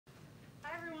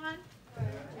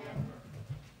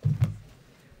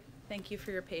Thank you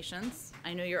for your patience.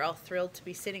 I know you're all thrilled to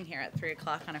be sitting here at 3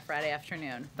 o'clock on a Friday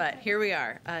afternoon, but here we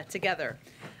are together.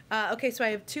 Okay, so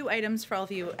I have two items for all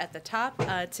of you at the top.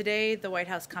 Today, the White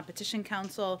House Competition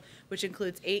Council, which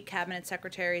includes 8 cabinet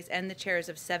secretaries and the chairs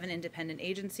of 7 independent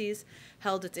agencies,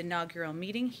 held its inaugural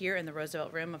meeting here in the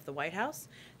Roosevelt Room of the White House.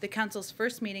 The council's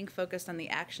first meeting focused on the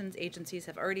actions agencies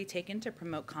have already taken to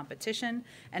promote competition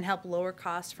and help lower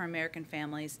costs for American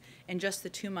families in just the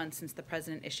 2 months since the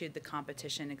president issued the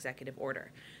competition executive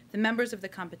order. The members of the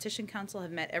Competition Council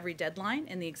have met every deadline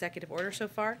in the executive order so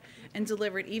far and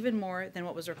delivered even more than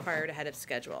what was required ahead of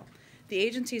schedule. The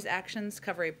agency's actions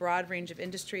cover a broad range of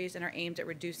industries and are aimed at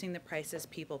reducing the prices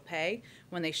people pay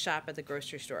when they shop at the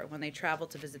grocery store, when they travel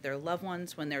to visit their loved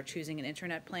ones, when they're choosing an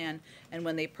internet plan, and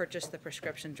when they purchase the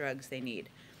prescription drugs they need.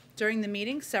 During the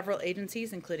meeting, several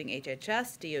agencies, including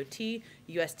HHS, DOT,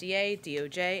 USDA,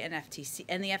 DOJ,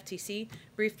 and the FTC,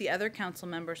 briefed the other council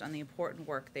members on the important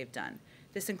work they've done.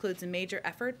 This includes a major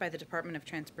effort by the Department of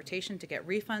Transportation to get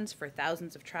refunds for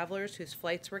thousands of travelers whose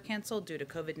flights were canceled due to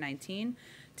COVID-19.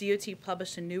 DOT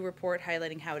published a new report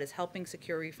highlighting how it is helping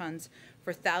secure refunds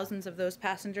for thousands of those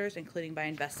passengers, including by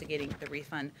investigating the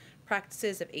refund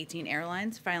practices of 18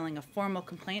 airlines, filing a formal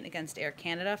complaint against Air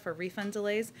Canada for refund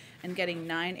delays, and getting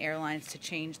 9 airlines to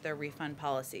change their refund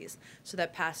policies so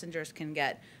that passengers can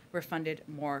get refunded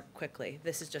more quickly.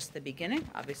 This is just the beginning.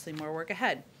 Obviously, more work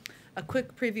ahead. A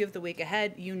quick preview of the week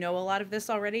ahead. You know a lot of this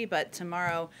already, but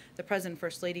tomorrow the President and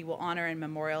First Lady will honor and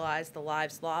memorialize the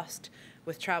lives lost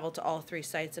with travel to all 3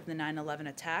 sites of the 9/11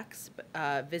 attacks,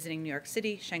 visiting New York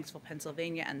City, Shanksville,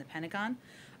 Pennsylvania, and the Pentagon.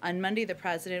 On Monday, the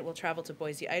President will travel to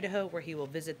Boise, Idaho, where he will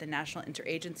visit the National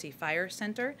Interagency Fire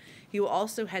Center. He will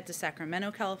also head to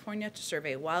Sacramento, California, to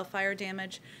survey wildfire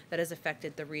damage that has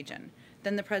affected the region.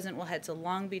 Then the President will head to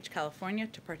Long Beach, California,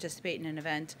 to participate in an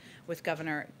event with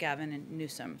Governor Gavin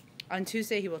Newsom. On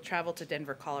Tuesday, he will travel to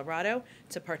Denver, Colorado,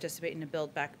 to participate in a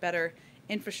Build Back Better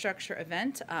infrastructure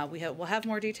event. We'll have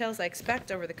more details, I expect,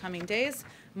 over the coming days.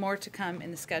 More to come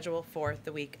in the schedule for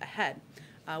the week ahead.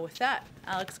 With that,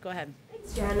 Alex, go ahead.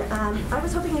 Thanks, Jen. I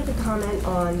was hoping you could comment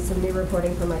on some new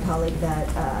reporting from my colleague that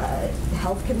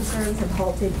health concerns have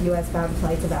halted U.S.-bound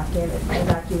flights of Afghan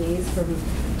evacuees from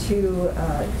 2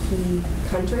 key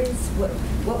countries.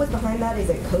 What was behind that? Is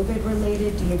it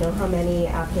COVID-related? Do you know how many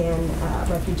Afghan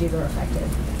refugees are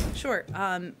affected? Sure.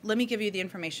 Let me give you the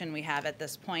information we have at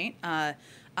this point.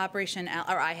 Operation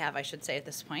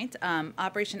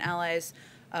Allies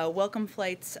welcome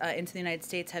flights into the United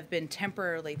States have been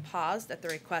temporarily paused at the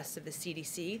request of the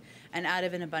CDC and out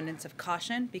of an abundance of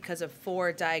caution because of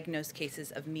 4 diagnosed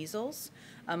cases of measles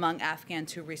among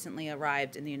Afghans who recently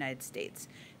arrived in the United States.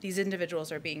 These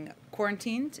individuals are being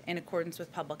quarantined in accordance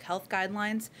with public health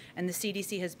guidelines, and the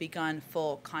CDC has begun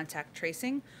full contact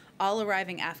tracing. All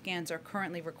arriving Afghans are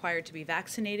currently required to be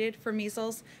vaccinated for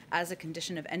measles as a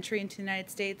condition of entry into the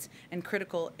United States, and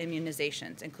critical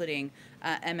immunizations, including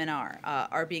MMR,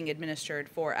 are being administered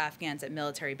for Afghans at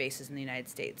military bases in the United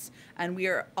States. And we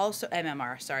are also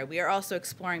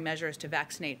exploring measures to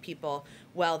vaccinate people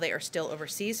while they are still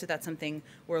overseas, so that's something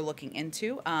we're looking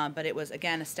into. But it was,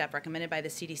 again, a step recommended by the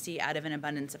CDC out of an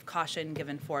abundance of caution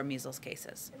given 4 measles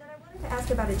cases. And then I wanted to ask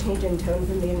about a change in tone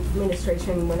from the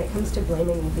administration when it comes to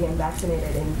blaming the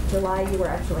unvaccinated. In July, you were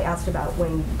actually asked about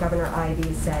when Governor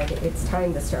Ivey said it's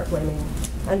time to start blaming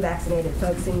unvaccinated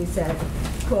folks, and you said,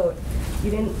 quote, you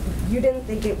didn't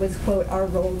think it was, quote, our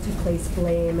role to place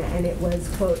blame, and it was,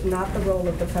 quote, not the role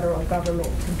of the federal government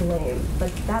to blame.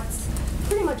 But that's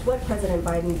pretty much what President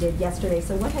Biden did yesterday.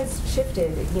 So what has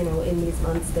shifted, in these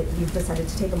months that you've decided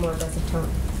to take a more aggressive tone?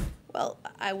 Well,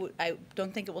 I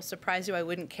don't think it will surprise you. I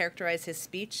wouldn't characterize his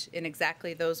speech in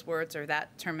exactly those words or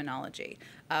that terminology.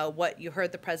 What you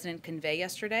heard the president convey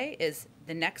yesterday is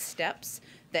the next steps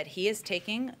that he is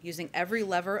taking, using every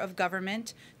lever of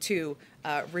government to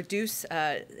reduce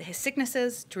his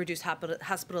sicknesses, to reduce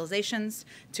hospitalizations,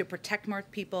 to protect more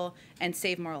people, and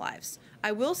save more lives.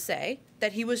 I will say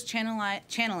that he was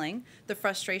channeling the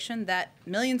frustration that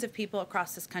millions of people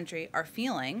across this country are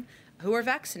feeling who are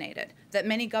vaccinated, that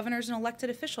many governors and elected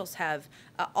officials have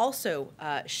also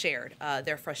shared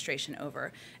their frustration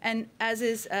over. And as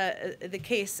is the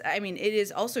case, it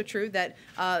is also true that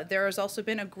there has also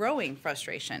been a growing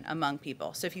frustration among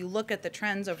people. So if you look at the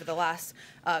trends over the last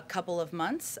couple of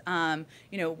months,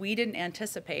 we didn't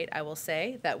anticipate, I will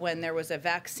say, that when there was a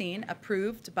vaccine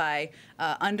approved by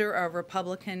under a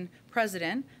Republican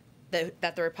president,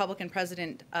 that the Republican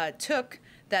president took,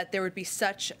 that there would be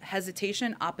such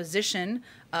hesitation, opposition,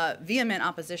 vehement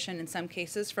opposition in some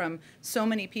cases from so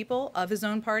many people of his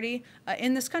own party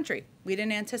in this country. We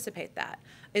didn't anticipate that.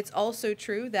 It's also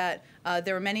true that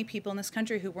there were many people in this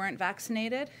country who weren't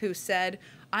vaccinated who said,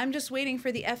 I'm just waiting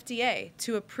for the FDA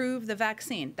to approve the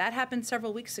vaccine. That happened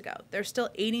several weeks ago. There's still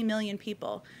 80 million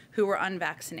people who were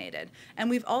unvaccinated. And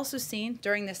we've also seen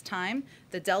during this time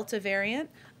the Delta variant,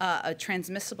 a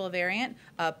transmissible variant,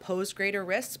 pose greater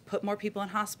risks, put more people in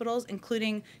hospitals,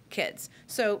 including kids.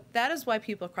 So that is why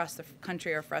people across the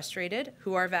country are frustrated,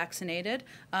 who are vaccinated,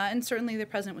 and certainly the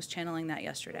president was channeling that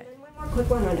yesterday. And one more quick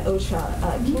one on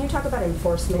OSHA. Can you talk about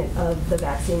enforcement of the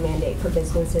vaccine mandate for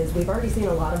businesses? We've already seen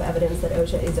a lot of evidence that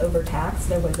OSHA is overtaxed.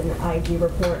 There was an IG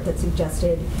report that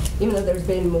suggested, even though there's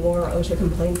been more OSHA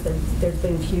complaints, there's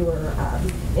been fewer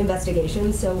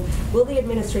investigations. So will the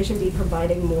administration be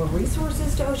providing more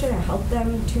resources to OSHA to help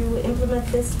them to implement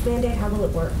this mandate? How will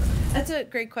it work? That's a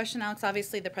great question, Alex.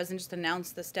 Obviously, the president just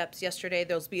announced the steps yesterday.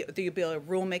 There'll be a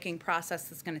rulemaking process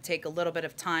that's going to take a little bit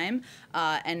of time,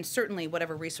 and certainly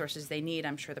whatever resources they need,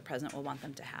 I'm sure the president will want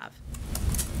them to have.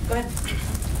 Go ahead.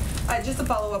 Just to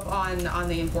follow up on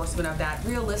the enforcement of that,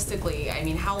 realistically, I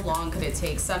mean, how long could it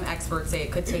take? Some experts say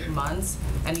it could take months,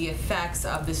 and the effects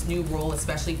of this new rule,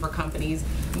 especially for companies,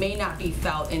 may not be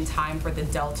felt in time for the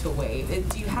Delta wave.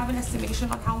 Do you have an estimation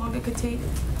on how long it could take?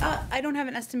 I don't have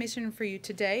an estimation for you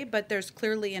today, but there's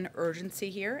clearly an urgency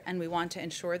here, and we want to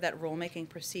ensure that rulemaking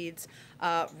proceeds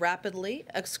rapidly,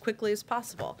 as quickly as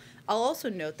possible. I'll also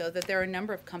note, though, that there are a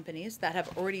number of companies that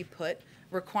have already put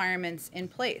requirements in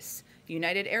place.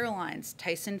 United Airlines,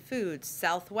 Tyson Foods,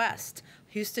 Southwest,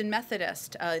 Houston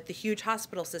Methodist, the huge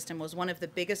hospital system was one of the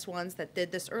biggest ones that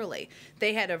did this early.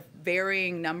 They had a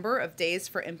varying number of days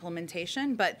for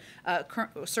implementation, but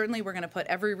certainly we're going to put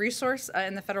every resource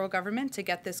in the federal government to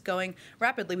get this going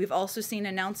rapidly. We've also seen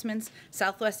announcements.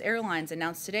 Southwest Airlines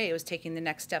announced today it was taking the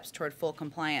next steps toward full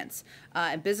compliance.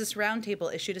 And Business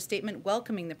Roundtable issued a statement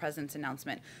welcoming the president's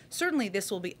announcement. Certainly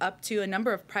this will be up to a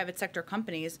number of private sector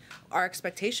companies. Our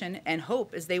expectation and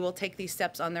hope is they will take these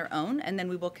steps on their own, and then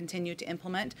we will continue to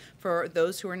implement for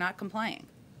those who are not complying.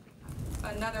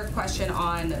 Another question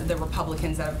on the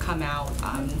Republicans that have come out,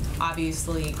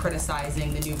 obviously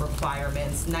criticizing the new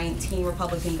requirements. 19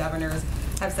 Republican governors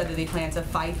have said that they plan to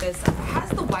fight this.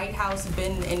 Has the White House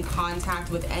been in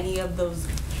contact with any of those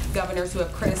governors who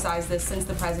have criticized this since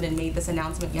the president made this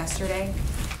announcement yesterday?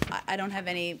 I don't have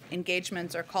any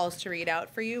engagements or calls to read out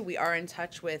for you. We are in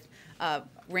touch with a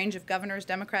range of governors,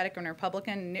 Democratic and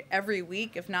Republican, every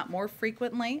week, if not more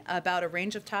frequently, about a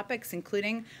range of topics,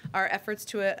 including our efforts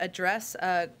to address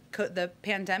the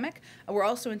pandemic. We're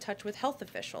also in touch with health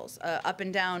officials up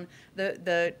and down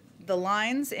the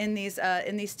lines in these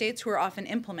states who are often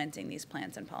implementing these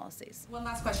plans and policies. One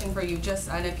last question for you. Just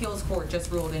an appeals court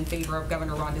just ruled in favor of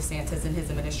Governor Ron DeSantis and his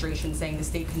administration, saying the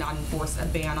state cannot enforce a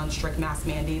ban on strict mask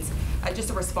mandates. Just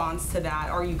a response to that,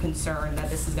 are you concerned that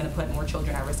this is going to put more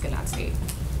children at risk in that state?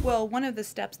 Well, one of the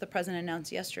steps the president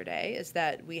announced yesterday is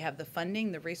that we have the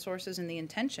funding, the resources, and the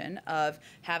intention of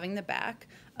having the back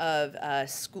of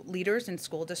leaders in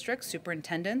school districts,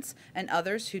 superintendents, and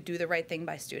others who do the right thing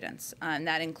by students. And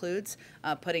that includes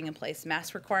putting in place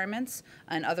mask requirements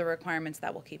and other requirements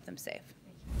that will keep them safe.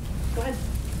 Go ahead.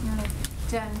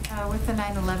 Jen, with the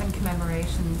 9/11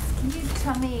 commemorations, can you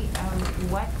tell me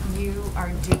what you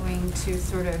are doing to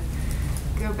sort of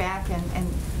go back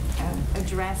and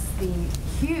address the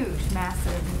huge,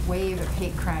 massive wave of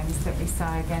hate crimes that we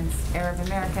saw against Arab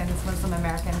Americans, Muslim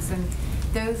Americans, and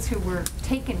those who were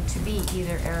taken to be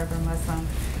either Arab or Muslim?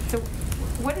 So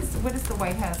what is the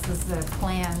White House's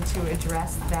plan to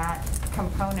address that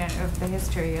component of the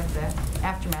history of the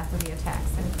aftermath of the attacks?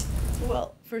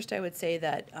 Well, first I would say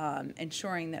that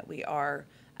ensuring that we are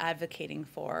advocating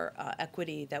for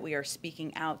equity, that we are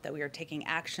speaking out, that we are taking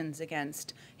actions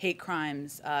against hate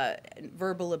crimes,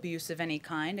 verbal abuse of any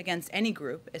kind against any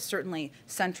group is certainly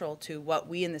central to what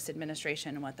we in this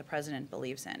administration and what the president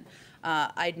believes in.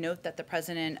 I'd note that the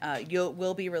president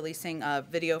will be releasing a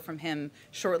video from him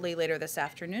shortly later this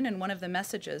afternoon, and one of the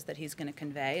messages that he's going to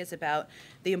convey is about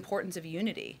the importance of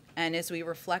unity. And as we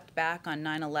reflect back on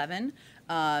 9/11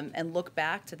 and look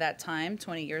back to that time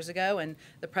 20 years ago, and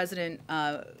the president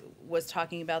was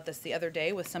talking about this the other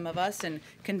day with some of us and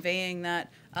conveying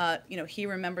that he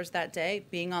remembers that day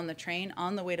being on the train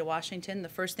on the way to Washington. The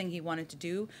first thing he wanted to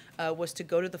do was to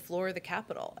go to the floor of the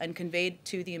Capitol and convey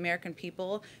to the American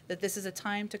people that this is a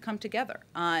time to come together.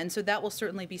 And so that will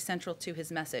certainly be central to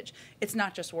his message. It's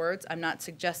not just words. I'm not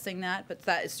suggesting that, but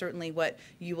that is certainly what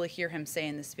you will hear him say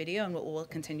in this video and what we'll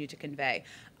continue to convey.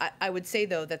 I would say,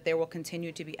 though, that there will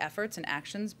continue to be efforts and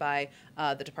actions by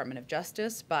the Department of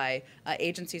Justice, by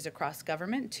agencies across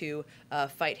government to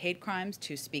fight hate crimes,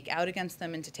 to speak out against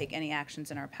them, and to take any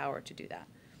actions in our power to do that.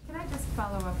 Can I just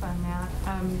follow up on that,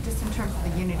 just in terms of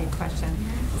the unity question?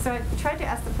 So I tried to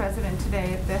ask the president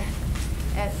today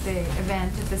at the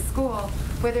event at the school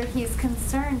whether he's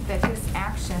concerned that his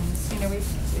actions, we've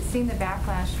seen the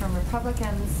backlash from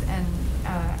Republicans and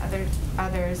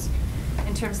others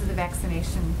in terms of the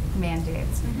vaccination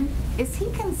mandates. Is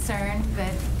he concerned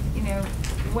that,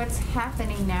 what's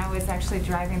happening now is actually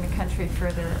driving the country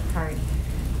further apart?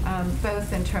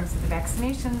 Both in terms of the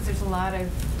vaccinations, there's a lot of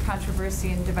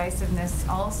controversy and divisiveness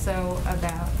also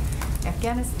about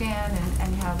Afghanistan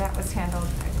and how that was handled.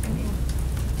 I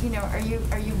mean,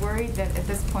 are you worried that at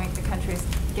this point the country's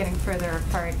getting further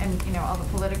apart and, all the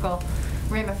political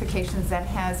ramifications that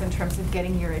has in terms of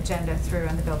getting your agenda through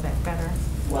on the Build Back Better?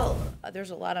 Well,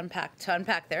 there's a lot to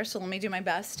unpack there, so let me do my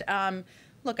best.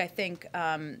 Look, I think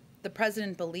the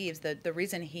president believes that the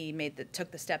reason he took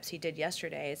the steps he did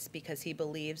yesterday is because he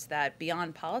believes that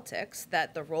beyond politics,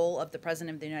 that the role of the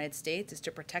president of the United States is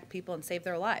to protect people and save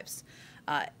their lives.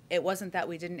 It wasn't that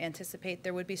we didn't anticipate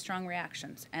there would be strong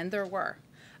reactions, and there were.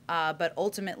 But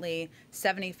ultimately,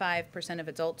 75% of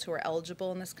adults who are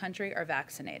eligible in this country are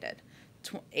vaccinated.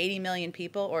 80 million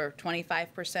people, or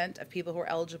 25% of people who are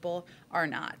eligible, are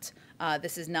not.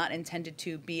 This is not intended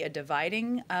to be a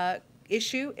dividing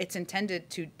issue. It's intended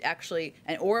to actually,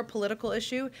 or a political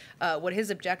issue. What his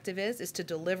objective is to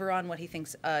deliver on what he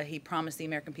thinks he promised the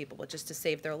American people, which is to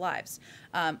save their lives.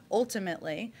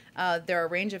 Ultimately, there are a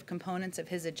range of components of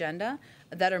his agenda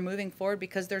that are moving forward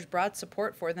because there's broad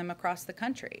support for them across the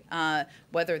country,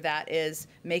 whether that is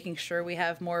making sure we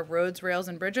have more roads, rails,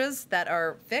 and bridges that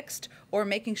are fixed, or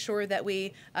making sure that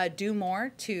we do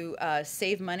more to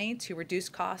save money, to reduce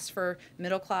costs for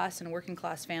middle class and working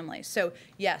class families. So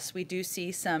yes, we do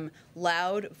see some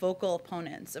loud, vocal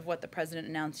opponents of what the president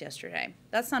announced yesterday.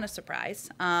 That's not a surprise.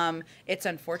 It's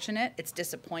unfortunate, it's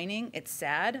disappointing, it's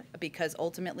sad, because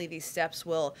ultimately these steps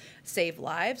will save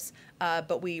lives,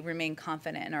 but we remain confident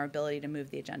in our ability to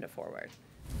move the agenda forward.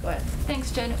 Go ahead.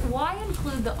 Thanks, Jen. Why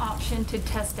include the option to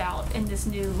test out in this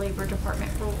new Labor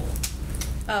Department rule?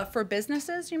 For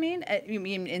businesses, you mean? You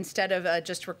mean instead of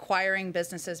just requiring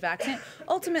businesses vaccinate?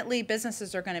 Ultimately,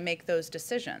 businesses are going to make those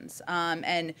decisions.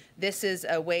 And this is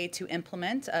a way to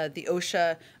implement the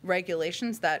OSHA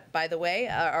regulations that, by the way,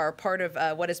 are part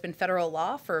of what has been federal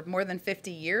law for more than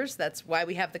 50 years. That's why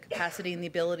we have the capacity and the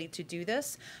ability to do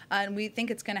this. And we think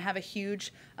it's going to have a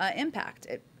huge impact.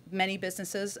 Many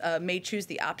businesses may choose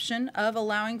the option of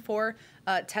allowing for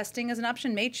testing as an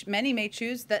option. Many may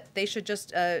choose that they should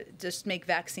just make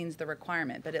vaccines the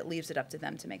requirement, but it leaves it up to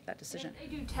them to make that decision. If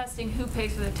they do testing, who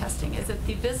pays for the testing? Is it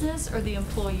the business or the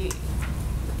employee?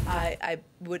 I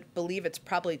would believe it's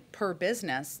probably per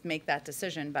business make that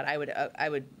decision, but I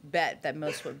would bet that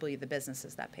most would be the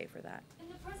businesses that pay for that. And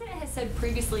the president has said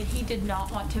previously he did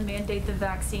not want to mandate the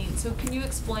vaccine. So can you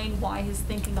explain why his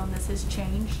thinking on this has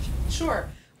changed? Sure.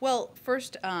 Well,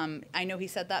 first, I know he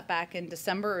said that back in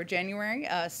December or January,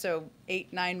 so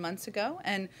 8-9 months ago,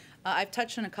 and I've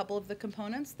touched on a couple of the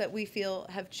components that we feel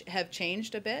have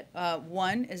changed a bit.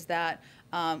 One is that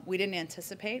we didn't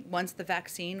anticipate, once the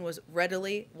vaccine was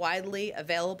readily, widely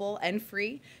available and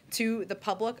free to the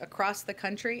public across the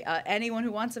country, anyone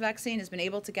who wants a vaccine has been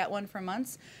able to get one for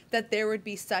months, that there would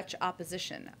be such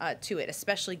opposition to it,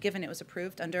 especially given it was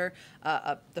approved under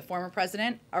the former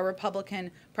president, a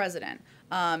Republican president.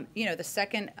 The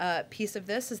second piece of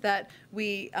this is that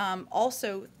we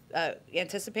also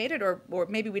anticipated, or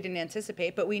maybe we didn't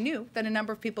anticipate, but we knew that a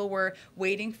number of people were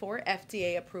waiting for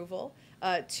FDA approval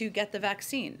to get the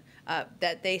vaccine.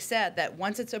 That they said that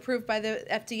once it's approved by the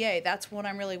FDA, that's what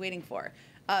I'm really waiting for.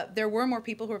 There were more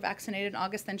people who were vaccinated in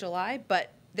August than July,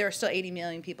 but there are still 80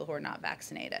 million people who are not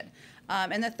vaccinated.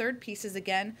 And the third piece is,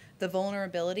 again, the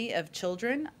vulnerability of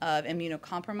children, of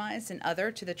immunocompromised and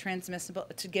other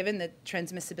given the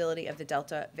transmissibility of the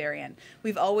Delta variant.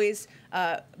 We've always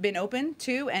been open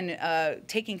to and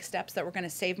taking steps that were going to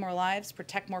save more lives,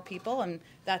 protect more people, and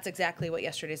that's exactly what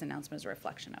yesterday's announcement is a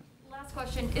reflection of. Last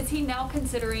question, is he now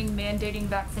considering mandating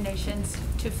vaccinations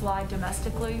to fly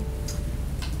domestically?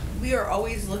 We are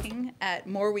always looking at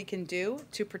more we can do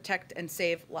to protect and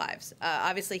save lives.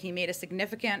 Obviously, he made a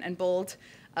significant and bold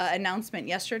announcement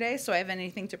yesterday, so I haven't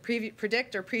anything to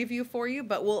predict or preview for you,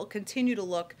 but we'll continue to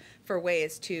look for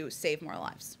ways to save more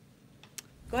lives.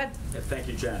 Go ahead. Yeah, thank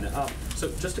you, Jen. So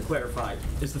just to clarify,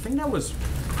 is the thing that was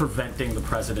preventing the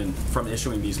president from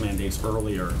issuing these mandates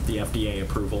earlier, the FDA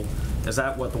approval, is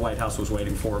that what the White House was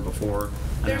waiting for before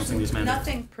announcing these mandates? There's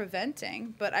nothing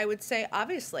preventing, but I would say,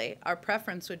 obviously, our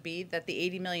preference would be that the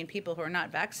 80 million people who are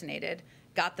not vaccinated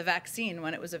got the vaccine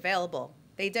when it was available.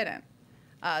 They didn't.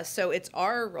 So it's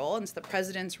our role, and it's the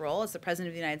president's role as the president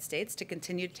of the United States to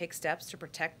continue to take steps to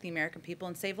protect the American people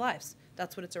and save lives.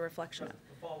 That's what it's a reflection of.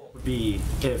 Would be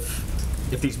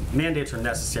if these mandates are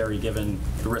necessary given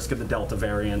the risk of the Delta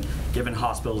variant, given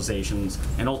hospitalizations,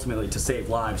 and ultimately to save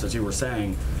lives, as you were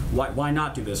saying, why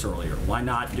not do this earlier? Why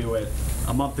not do it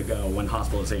a month ago when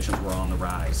hospitalizations were on the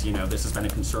rise? You know, this has been a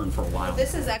concern for a while.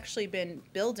 This has actually been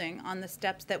building on the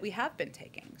steps that we have been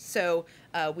taking. So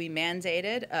we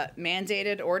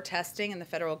mandated or testing in the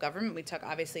federal government. We took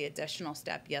obviously additional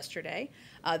step yesterday.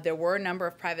 There were a number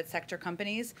of private sector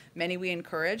companies, many we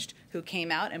encouraged, who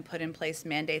came out and put in place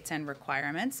mandates and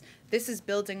requirements. This is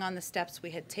building on the steps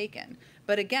we had taken.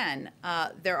 But again,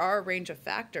 there are a range of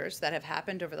factors that have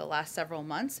happened over the last several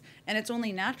months, and it's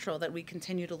only natural that we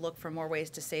continue to look for more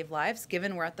ways to save lives,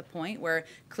 given we're at the point where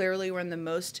clearly we're in the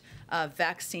most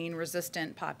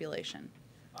vaccine-resistant population.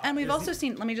 And we've also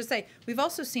seen, let me just say, we've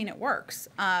also seen it works.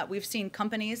 We've seen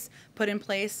companies put in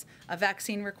place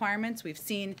vaccine requirements. We've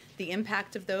seen the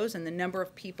impact of those and the number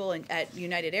of people at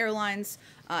United Airlines,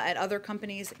 at other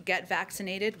companies get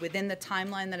vaccinated within the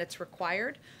timeline that it's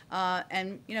required.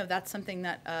 And, you know, that's something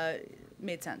that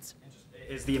made sense.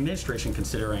 Is the administration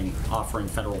considering offering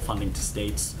federal funding to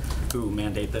states who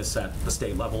mandate this at the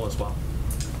state level as well?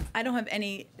 I don't have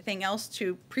anything else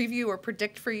to preview or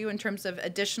predict for you in terms of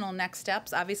additional next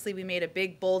steps. Obviously, we made a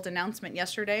big, bold announcement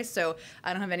yesterday, so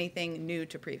I don't have anything new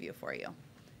to preview for you.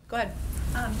 Go ahead.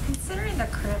 Considering the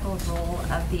critical role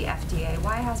of the FDA,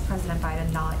 why has President Biden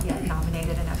not yet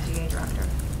nominated an FDA director?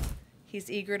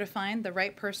 He's eager to find the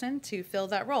right person to fill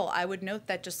that role. I would note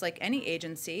that just like any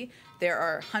agency, there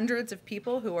are hundreds of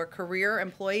people who are career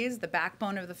employees, the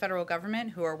backbone of the federal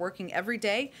government, who are working every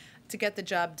day to get the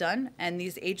job done, and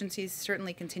these agencies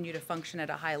certainly continue to function at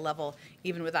a high level,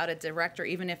 even without a director,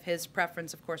 even if his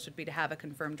preference, of course, would be to have a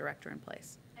confirmed director in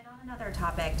place. And on another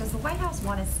topic, does the White House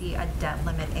want to see a debt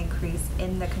limit increase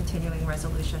in the continuing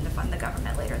resolution to fund the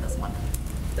government later this month?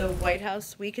 The White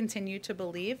House, we continue to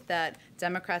believe that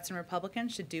Democrats and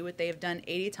Republicans should do what they have done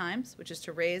 80 times, which is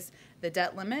to raise the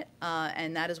debt limit,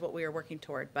 and that is what we are working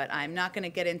toward. But I'm not going to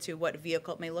get into what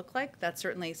vehicle it may look like. That's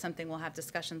certainly something we'll have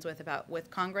discussions with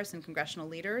Congress and congressional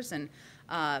leaders, and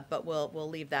but we'll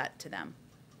leave that to them.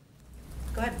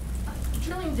 Go ahead.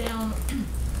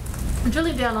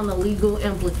 Drilling down on the legal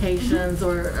implications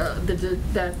or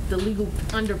the legal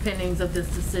underpinnings of this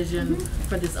decision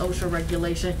for this OSHA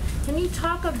regulation, can you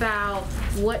talk about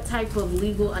what type of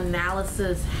legal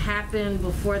analysis happened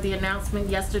before the announcement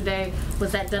yesterday?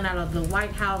 Was that done out of the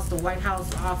White House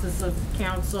Office of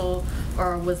Counsel,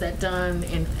 or was that done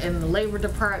in the Labor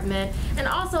Department? And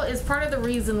also, is part of the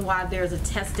reason why there's a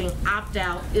testing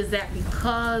opt-out, is that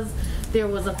because there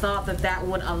was a thought that that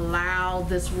would allow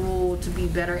this rule to be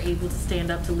better able to stand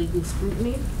up to legal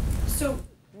scrutiny? So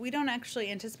we don't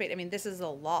actually anticipate, I mean, this is a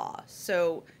law.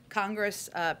 So Congress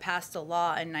passed a law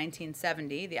in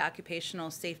 1970, the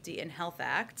Occupational Safety and Health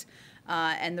Act,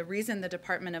 and the reason the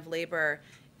Department of Labor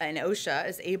and OSHA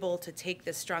is able to take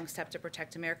this strong step to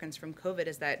protect Americans from COVID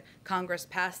is that Congress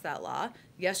passed that law.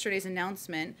 Yesterday's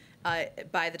announcement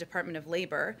by the Department of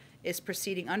Labor is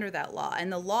proceeding under that law.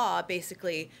 And the law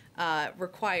basically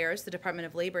requires the Department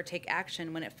of Labor take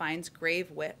action when it finds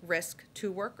grave risk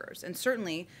to workers. And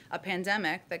certainly a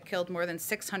pandemic that killed more than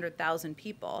 600,000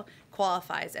 people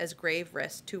qualifies as grave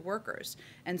risk to workers.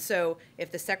 And so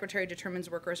if the Secretary determines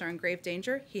workers are in grave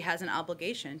danger, he has an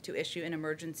obligation to issue an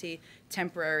emergency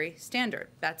temporary standard.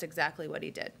 That's exactly what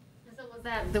he did.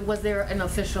 So was there an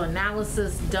official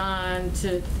analysis done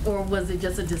or was it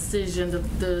just a decision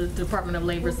the Department of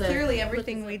Labor said? Clearly,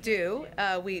 everything we do,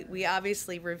 we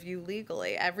obviously review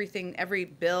legally. Every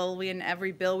bill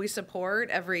we support,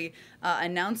 every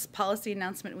policy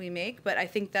announcement we make. But I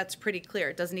think that's pretty clear.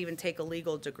 It doesn't even take a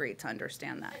legal degree to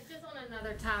understand that. Just on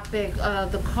another topic,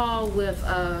 the call with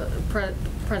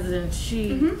President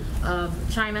Xi of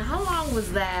China. How long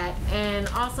was that? And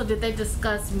also, did they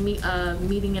discuss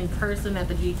meeting in person at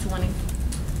the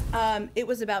G20? It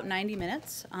was about 90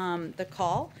 minutes, the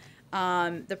call.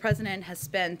 The president has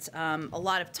spent a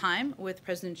lot of time with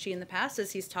President Xi in the past,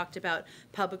 as he's talked about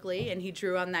publicly, and he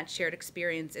drew on that shared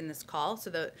experience in this call. So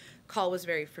the call was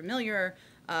very familiar.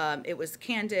 It was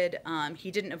candid.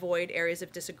 He didn't avoid areas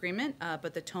of disagreement,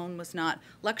 but the tone was not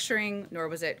lecturing, nor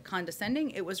was it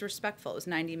condescending. It was respectful. It was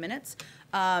 90 minutes.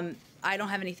 I don't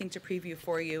have anything to preview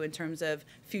for you in terms of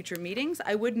future meetings.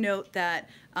 I would note that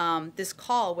this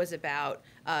call was about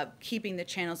keeping the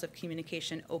channels of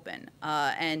communication open.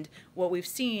 And what we've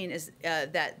seen is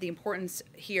that the importance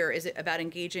here is about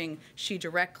engaging Xi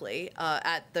directly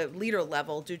at the leader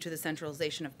level due to the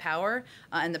centralization of power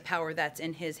and the power that's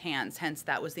in his hands. Hence,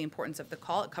 that was the importance of the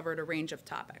call. It covered a range of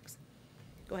topics.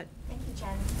 Go ahead. Thank you,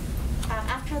 Jen.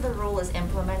 After the rule is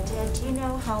implemented, do you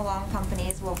know how long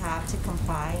companies will have to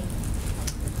comply?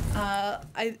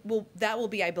 That will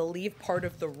be, I believe, part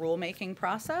of the rulemaking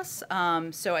process.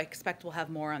 So I expect we'll have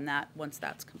more on that once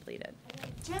that's completed.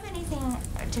 Do you have anything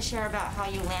to share about how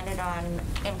you landed on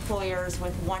employers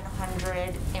with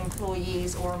 100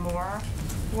 employees or more?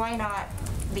 Why not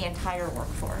the entire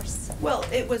workforce? Well,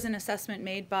 it was an assessment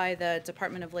made by the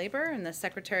Department of Labor and the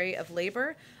Secretary of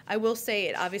Labor. I will say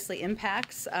it obviously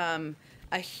impacts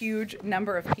a huge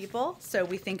number of people, so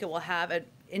we think it will have an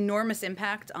enormous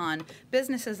impact on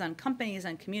businesses, on companies,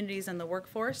 on communities, and the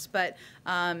workforce, but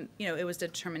it was a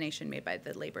determination made by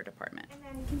the Labor Department. And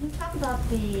then can you talk about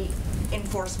the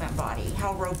enforcement body,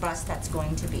 how robust that's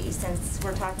going to be, since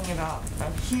we're talking about a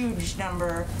huge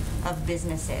number of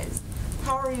businesses?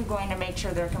 How are you going to make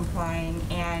sure they're complying?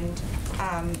 And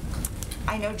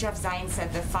I know Jeff Zients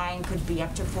said the fine could be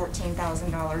up to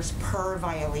 $14,000 per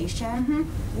violation. Mm-hmm.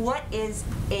 What is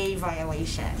a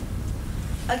violation?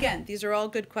 Again, these are all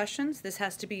good questions. This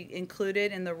has to be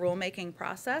included in the rulemaking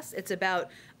process. It's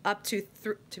about up to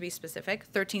be specific,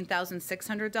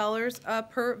 $13,600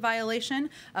 per violation,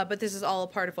 but this is all a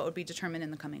part of what would be determined in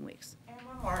the coming weeks. And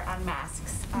one more on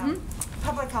masks.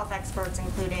 Public health experts,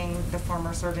 including the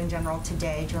former Surgeon General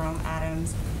today, Jerome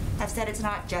Adams, have said it's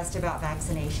not just about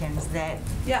vaccinations, that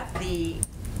the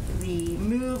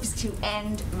moves to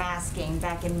end masking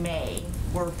back in May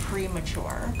were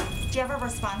premature. Do you have a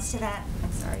response to that?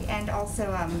 I'm sorry. And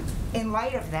also, in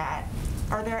light of that,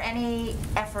 are there any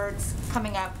efforts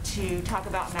coming up to talk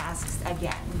about masks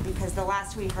again? Because the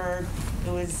last we heard,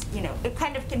 it was, it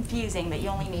kind of confusing that you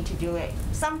only need to do it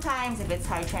sometimes if it's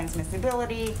high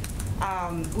transmissibility,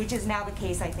 which is now the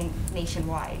case, I think,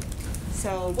 nationwide.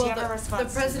 So do you have a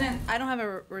response? The president, I don't have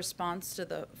a response to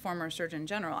the former Surgeon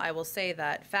General. I will say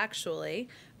that factually,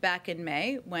 back in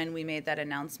May, when we made that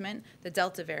announcement, the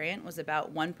Delta variant was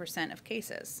about 1% of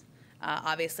cases.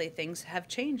 Obviously, things have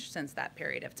changed since that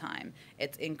period of time.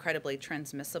 It's incredibly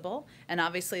transmissible. And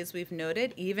obviously, as we've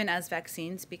noted, even as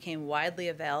vaccines became widely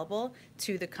available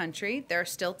to the country, there are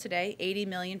still today 80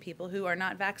 million people who are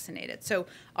not vaccinated. So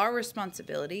our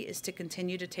responsibility is to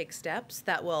continue to take steps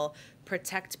that will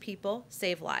protect people,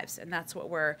 save lives, and that's what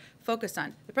we're focused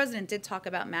on. The president did talk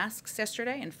about masks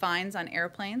yesterday and fines on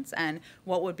airplanes and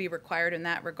what would be required in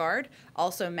that regard.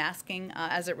 Also, masking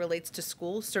as it relates to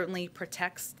schools certainly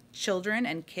protects children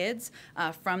and kids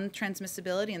from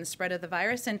transmissibility and the spread of the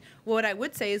virus. And what I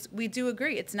would say is we do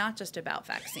agree it's not just about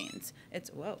vaccines.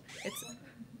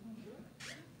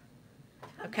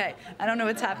 Okay, I don't know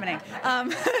what's happening.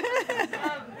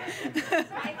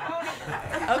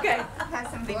 Okay. Has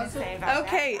something to say about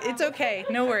okay, that. It's okay.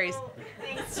 No worries.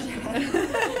 Thanks,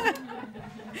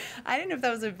 I didn't know if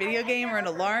that was a video game or an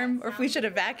alarm or if we should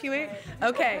evacuate.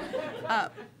 Okay.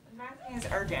 Masking is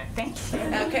urgent. Thank you.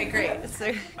 Okay, great.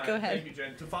 So, go ahead. Thank you,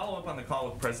 Jen. To follow up on the call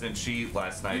with President Xi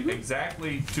last night,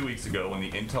 exactly 2 weeks ago when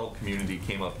the intel community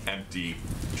came up empty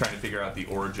trying to figure out the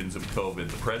origins of COVID,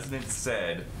 the president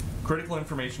said, critical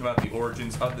information about the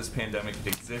origins of this pandemic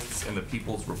exists in the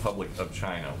People's Republic of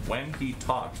China. When he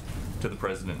talked to the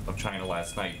president of China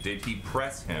last night, did he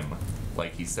press him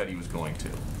like he said he was going to?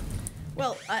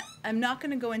 Well, I'm not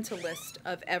going to go into a list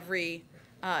of every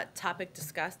topic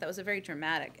discussed. That was a very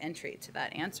dramatic entry to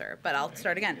that answer, but I'll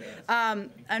start again. I'm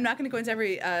not going to go into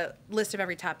every list of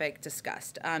every topic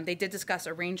discussed. They did discuss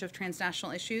a range of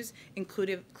transnational issues,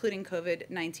 including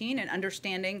COVID-19, and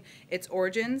understanding its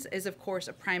origins is, of course,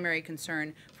 a primary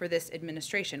concern for this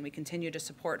administration. We continue to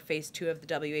support phase 2 of the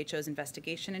WHO's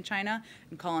investigation in China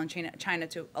and call on China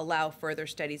to allow further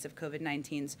studies of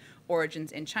COVID-19's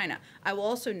origins in China. I will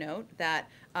also note that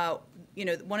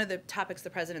one of the topics the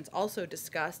president's also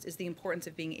discussed is the importance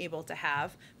of being able to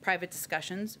have private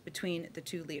discussions between the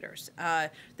two leaders.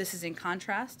 This is in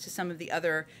contrast to some of the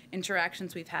other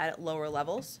interactions we've had at lower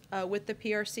levels with the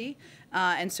PRC.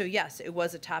 And so, yes, it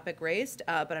was a topic raised,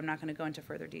 but I'm not going to go into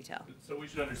further detail. So we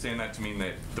should understand that to mean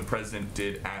that the president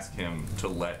did ask him to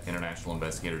let international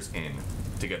investigators in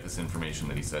to get this information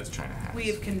that he says China has. We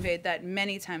have conveyed that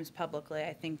many times publicly.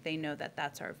 I think they know that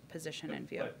that's our position and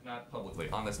view. But not publicly.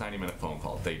 On this 90-minute phone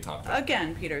call, they talked about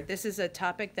Again, Peter, this is a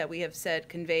topic that we have said,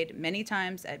 conveyed many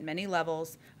times at many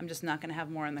levels. I'm just not going to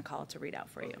have more on the call to read out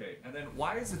for you. Okay, and then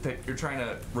why is it that you're trying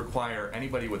to require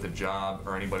anybody with a job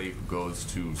or anybody who goes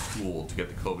to school to get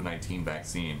the COVID-19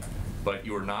 vaccine, but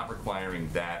you are not requiring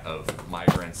that of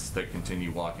migrants that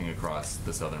continue walking across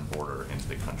the southern border into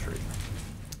the country?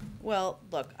 Well,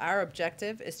 look, our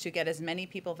objective is to get as many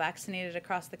people vaccinated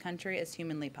across the country as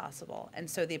humanly possible. And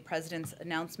so the president's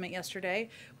announcement yesterday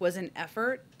was an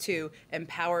effort to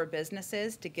empower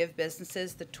businesses, to give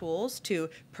businesses the tools to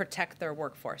protect their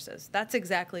workforces. That's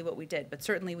exactly what we did. But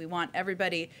certainly we want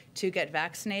everybody to get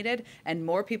vaccinated, and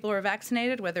more people are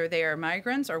vaccinated, whether they are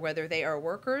migrants or whether they are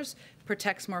workers,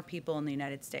 protects more people in the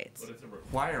United States. But it's a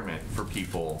requirement for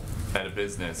people at a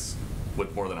business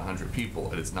with more than 100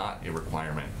 people. It is not a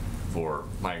requirement for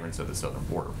migrants at the southern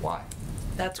border. Why?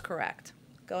 That's correct.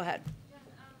 Go ahead.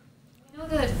 We know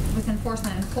that with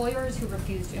enforcement, employers who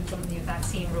refuse to implement the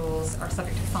vaccine rules are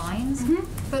subject to fines.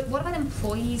 But what about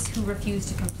employees who refuse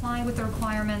to comply with the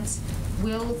requirements?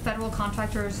 Will federal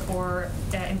contractors or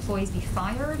employees be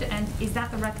fired? And is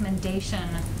that the recommendation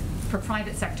for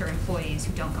private sector employees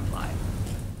who don't comply?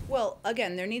 Well,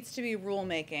 again, there needs to be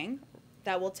rulemaking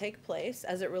that will take place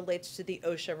as it relates to the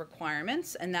OSHA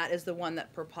requirements, and that is the one that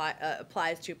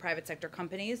applies to private sector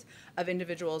companies of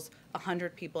individuals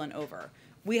 100 people and over.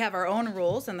 We have our own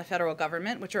rules in the federal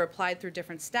government, which are applied through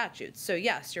different statutes. So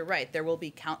yes, you're right. There would be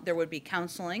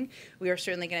counseling. We are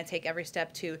certainly going to take every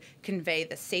step to convey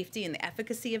the safety and the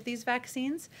efficacy of these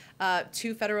vaccines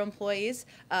to federal employees.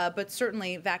 But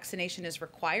certainly, vaccination is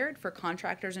required for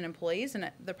contractors and employees,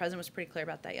 and the president was pretty clear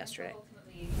about that yesterday.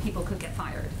 Ultimately, people could get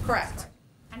fired. Correct.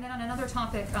 And then on another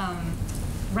topic,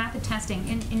 rapid testing.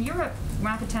 In Europe,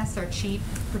 rapid tests are cheap,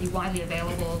 pretty widely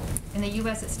available. In the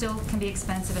U.S., it still can be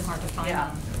expensive and hard to find them.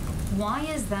 Why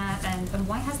is that, and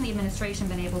why hasn't the administration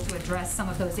been able to address some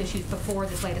of those issues before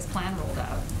this latest plan rolled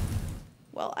out?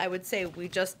 Well, I would say we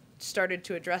just started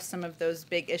to address some of those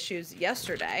big issues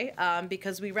yesterday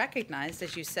because we recognized,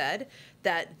 as you said,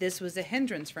 that this was a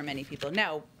hindrance for many people.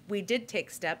 Now, we did take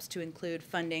steps to include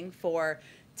funding for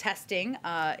testing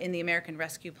in the American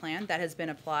Rescue Plan that has been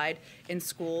applied in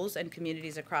schools and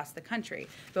communities across the country.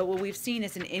 But what we've seen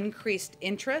is an increased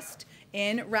interest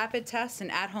in rapid tests and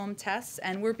at-home tests,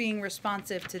 and we're being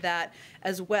responsive to that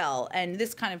as well. And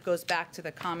this kind of goes back to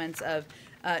the comments of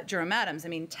Jerome Adams. I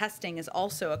mean, testing is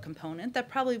also a component that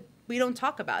probably we don't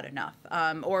talk about enough,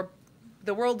 or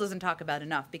the world doesn't talk about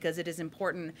enough, because it is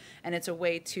important and it's a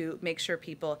way to make sure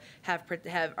people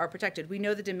are protected. We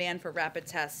know the demand for rapid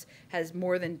tests has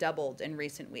more than doubled in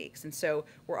recent weeks, and so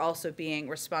we're also being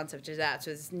responsive to that. So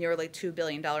it's nearly $2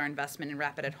 billion investment in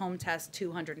rapid at-home tests,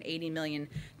 280 million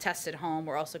tests at home.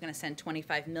 We're also going to send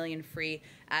 25 million free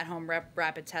at-home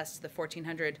rapid tests to the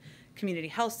 1,400 community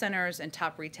health centers, and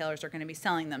top retailers are going to be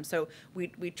selling them. So we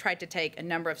tried to take a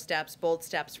number of steps, bold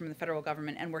steps from the federal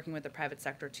government and working with the private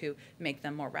sector to make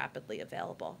them more rapidly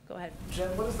available. Go ahead. Jen,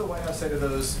 what does the White House say to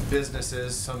those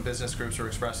businesses? Some business groups are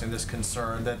expressing this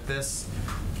concern that this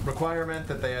requirement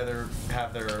that they either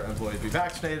have their employees be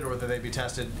vaccinated or that they be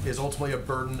tested is ultimately a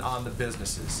burden on the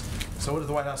businesses. So what does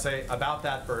the White House say about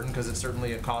that burden? Because it's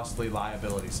certainly a costly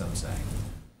liability, some say.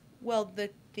 Well,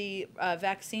 the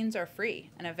vaccines are free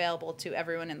and available to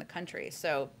everyone in the country,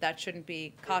 so that shouldn't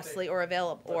be costly or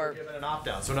available. Or given an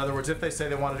opt-out. So in other words, if they say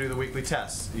they want to do the weekly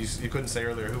tests, you couldn't say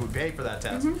earlier who would pay for that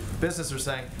test. Businesses are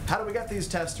saying, how do we get these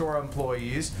tests to our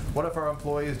employees? What if our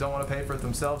employees don't want to pay for it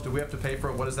themselves? Do we have to pay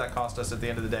for it? What does that cost us at the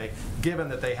end of the day, given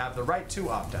that they have the right to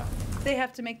opt out? They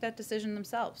have to make that decision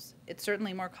themselves. It's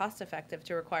certainly more cost-effective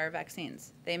to require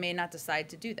vaccines. They may not decide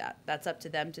to do that. That's up to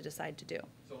them to decide to do.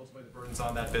 So ultimately the burden's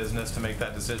on that business to make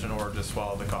that decision or just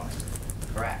swallow the cost.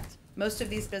 Correct. Most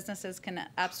of these businesses can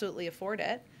absolutely afford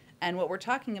it. And what we're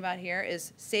talking about here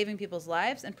is saving people's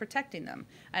lives and protecting them.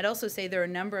 I'd also say there are a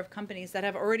number of companies that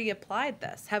have already applied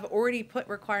this, have already put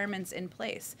requirements in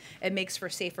place. It makes for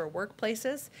safer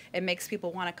workplaces. It makes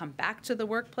people want to come back to the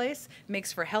workplace. It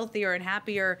makes for healthier and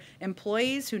happier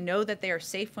employees who know that they are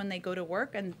safe when they go to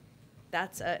work, and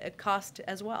that's a cost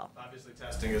as well. Obviously,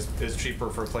 testing is cheaper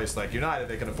for a place like United.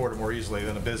 They can afford it more easily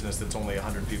than a business that's only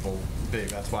 100 people big.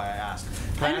 That's why I asked.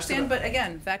 I understand, but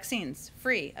again, vaccines,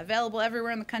 free, available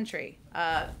everywhere in the country.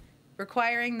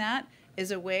 Requiring that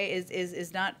is a way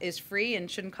is free and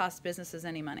shouldn't cost businesses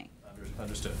any money.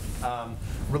 Understood.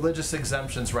 Religious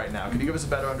exemptions right now. Can you give us a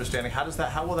better understanding?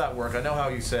 How will that work? I know how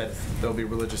you said there'll be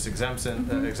religious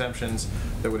exemptions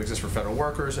that would exist for federal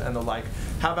workers and the like.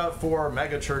 How about for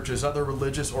mega churches, other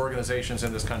religious organizations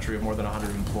in this country of more than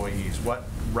 100 employees? What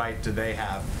right do they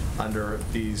have under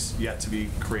these yet to be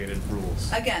created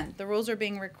rules? Again, the rules are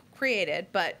being created,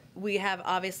 but we have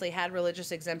obviously had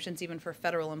religious exemptions even for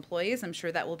federal employees. I'm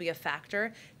sure that will be a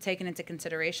factor taken into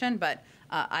consideration, but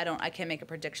I can't make a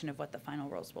prediction of what the final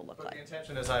rules will look like. The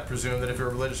intention is, I presume, that if you're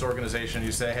a religious organization,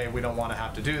 you say, hey, we don't want to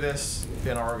have to do this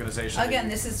in our organization. Again,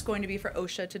 this is going to be for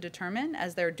OSHA to determine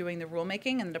as they're doing the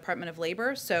rulemaking in the Department of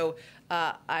Labor, so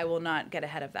I will not get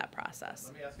ahead of that process.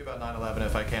 Let me ask you about 9/11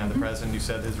 if I can. The President, you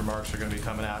said his remarks are going to be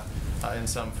coming out in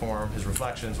some form. His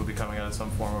reflections will be coming out in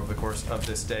some form over the course of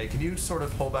this day. Can you sort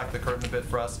of pull back the curtain a bit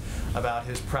for us about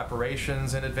his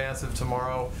preparations in advance of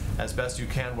tomorrow, as best you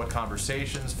can, what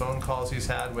conversations, phone calls he's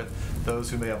had with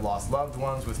those who may have lost loved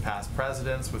ones, with past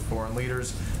presidents, with foreign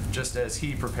leaders, just as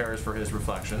he prepares for his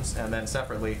reflections? And then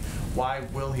separately, why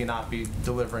will he not be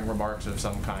delivering remarks of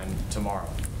some kind tomorrow?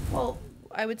 Well,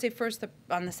 I would say first,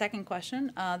 on the second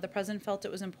question, the President felt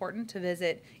it was important to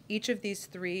visit each of these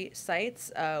 3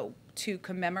 sites to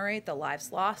commemorate the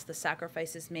lives lost, the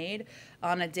sacrifices made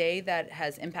on a day that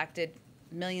has impacted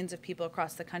millions of people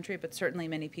across the country, but certainly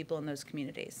many people in those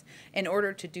communities. In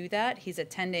order to do that, he's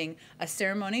attending a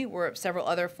ceremony where several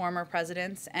other former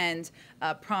presidents and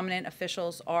prominent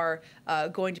officials are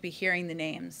going to be hearing the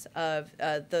names of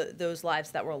those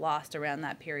lives that were lost around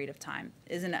that period of time.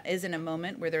 Is in a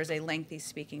moment where there's a lengthy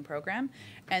speaking program,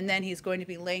 and then he's going to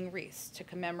be laying wreaths to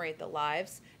commemorate the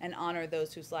lives and honor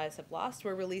those whose lives have lost.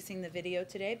 We're releasing the video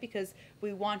today because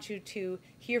we want you to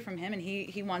hear from him, and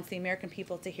he wants the American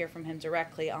people to hear from him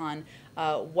directly on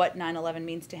what 9/11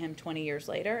 means to him 20 years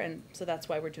later, and so that's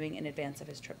why we're doing it in advance of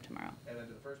his trip tomorrow. And then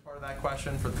to the first part of that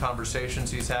question, for the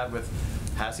conversations he's had with,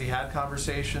 has he had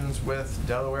conversations with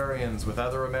Delawareans, with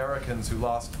other Americans who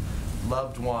lost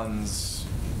loved ones?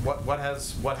 What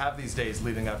have these days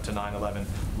leading up to 9/11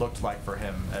 looked like for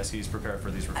him as he's prepared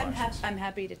for these reflections? I'm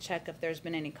happy to check if there's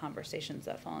been any conversations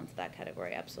that fall into that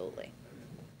category. Absolutely.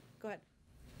 Go ahead.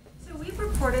 So we've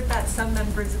reported that some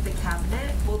members of the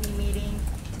cabinet will be meeting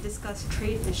to discuss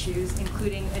trade issues,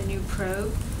 including a new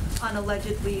probe on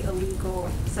allegedly illegal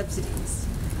subsidies.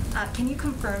 Can you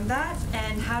confirm that?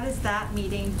 And how does that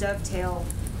meeting dovetail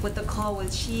with the call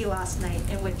with Xi last night,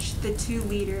 in which the 2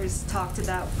 leaders talked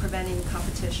about preventing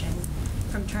competition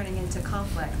from turning into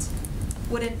conflict?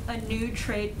 Would a new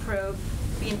trade probe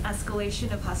be an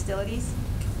escalation of hostilities?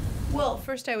 Well,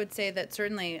 first I would say that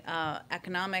certainly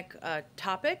economic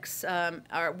topics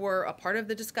were a part of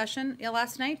the discussion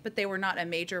last night, but they were not a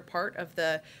major part of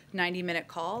the 90-minute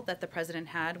call that the President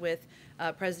had with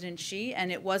President Xi,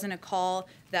 and it wasn't a call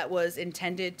that was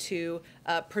intended to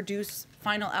produce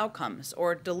final outcomes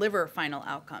or deliver final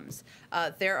outcomes.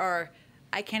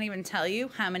 I can't even tell you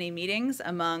how many meetings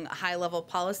among high-level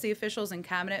policy officials and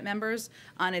cabinet members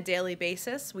on a daily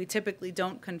basis. We typically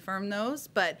don't confirm those,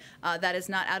 but that is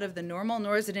not out of the normal,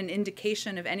 nor is it an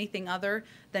indication of anything other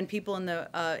than people in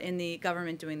the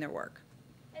government doing their work.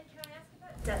 And can I ask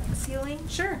about debt ceiling?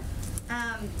 Sure.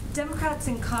 Democrats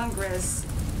in Congress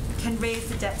can raise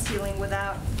the debt ceiling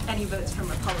without any votes from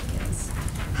Republicans.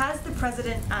 Has the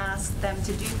President asked them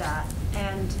to do that?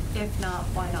 And if not,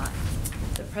 why not?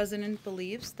 The President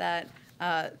believes that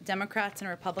Democrats and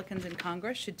Republicans in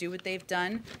Congress should do what they've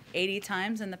done 80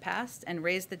 times in the past and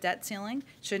raise the debt ceiling.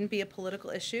 Shouldn't be a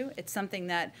political issue. It's something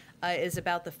that is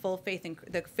about the full faith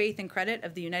and credit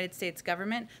of the United States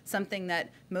government, something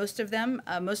that most of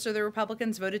the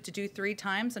Republicans voted to do 3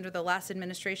 times under the last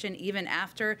administration, even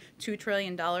after $2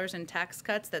 trillion in tax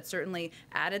cuts that certainly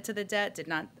added to the debt,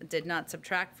 did not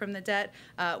subtract from the debt,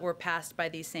 were passed by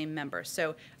these same members.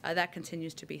 So that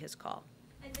continues to be his call.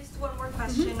 And just one more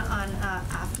question on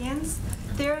Afghans.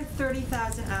 There are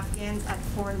 30,000 Afghans at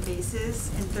foreign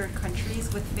bases in 3rd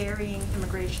countries with varying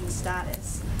immigration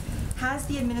status. Has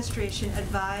the administration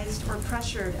advised or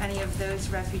pressured any of those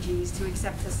refugees to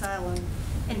accept asylum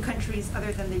in countries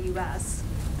other than the U.S.?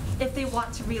 If they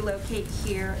want to relocate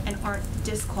here and aren't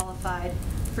disqualified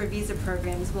for visa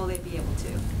programs, will they be able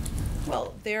to?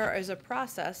 Well, there is a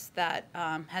process that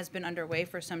has been underway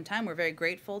for some time. We're very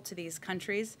grateful to these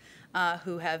countries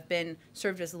who have been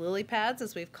served as lily pads,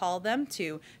 as we've called them,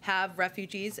 to have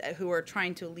refugees who are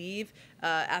trying to leave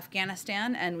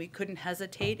Afghanistan, and we couldn't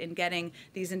hesitate in getting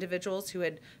these individuals who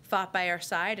had fought by our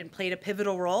side and played a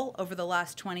pivotal role over the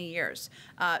last 20 years.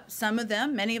 Some of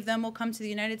them, many of them will come to the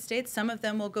United States. Some of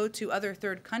them will go to other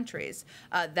third countries.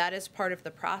 That is part of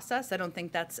the process. I don't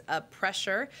think that's a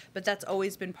pressure, but that's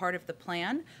always been part of the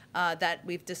plan that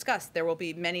we've discussed. There will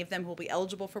be many of them who will be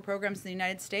eligible for programs in the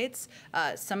United States.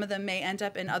 Some of them may end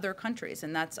up in other countries,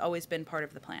 and that's always been part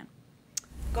of the plan.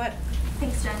 Go ahead.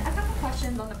 Thanks, Jen. A couple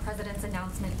questions on the president's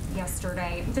announcement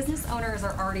yesterday. Business owners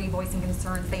are already voicing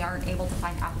concerns they aren't able to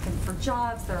find applicants for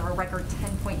jobs. There are a record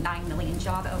 10.9 million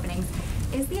job openings.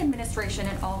 Is the administration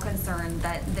at all concerned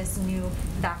that this new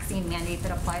vaccine mandate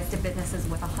that applies to businesses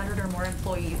with 100 or more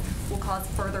employees will cause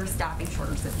further staffing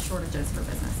shortages for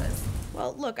businesses?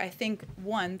 Well, look, I think,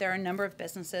 one, there are a number of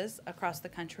businesses across the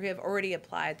country who have already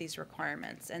applied these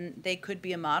requirements, and they could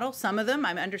be a model. Some of them,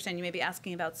 I understand you may be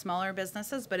asking about smaller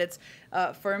businesses, but it's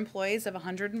for employees of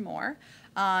 100 and more.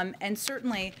 And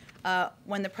certainly,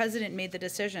 when the president made the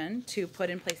decision to put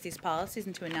in place these policies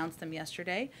and to announce them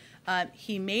yesterday,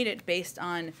 he made it based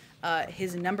on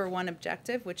his number one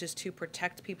objective, which is to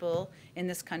protect people in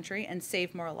this country and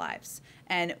save more lives.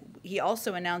 And he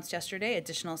also announced yesterday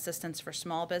additional assistance for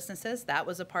small businesses. That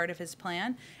was a part of his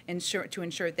plan, to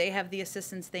ensure they have the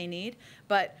assistance they need.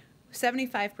 But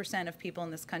 75% of people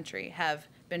in this country have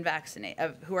been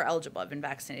vaccinated, who are eligible have been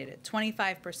vaccinated.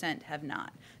 25% have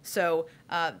not. So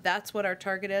that's what our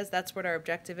target is. That's what our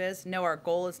objective is. No, our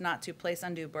goal is not to place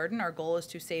undue burden. Our goal is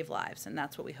to save lives, and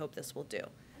that's what we hope this will do.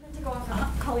 And then to go off on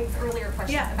a colleague's earlier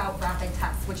question about rapid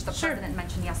tests, which the president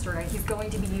mentioned yesterday, he's going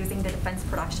to be using the Defense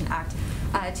Production Act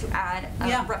to add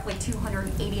roughly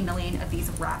 280 million of these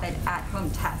rapid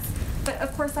at-home tests. But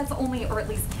of course, that's only, or at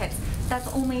least kits, that's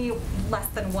only less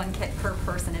than one kit per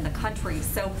person in the country.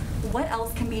 So what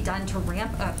else can be done to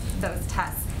ramp up those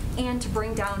tests and to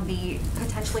bring down the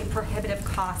potentially prohibitive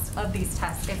cost of these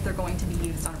tests if they're going to be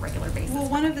used on a regular basis? Well,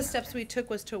 one of the steps we took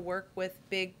was to work with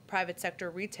big private sector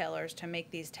retailers to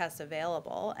make these tests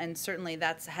available, and certainly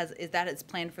that is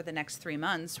planned for the next 3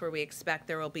 months, where we expect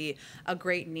there will be a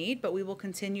great need, but we will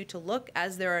continue to look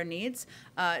as there are needs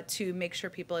to make sure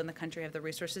people in the country have the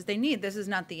resources they need. This is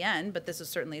not the end, but this is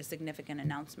certainly a significant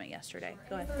announcement yesterday.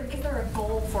 Go ahead. Is there a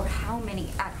goal for how many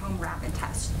at-home rapid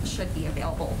tests should be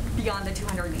available beyond the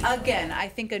 280? Again, I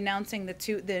think announcing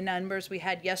the numbers we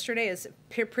had yesterday is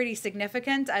pretty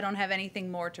significant. I don't have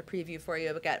anything more to preview for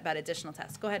you about additional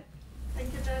tests. Go ahead.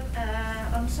 Thank you, Jen.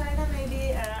 On China,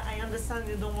 maybe I understand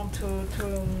you don't want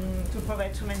to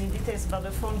provide too many details about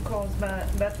the phone calls,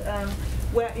 but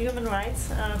were human rights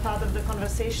part of the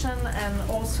conversation? And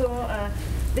also,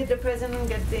 did the president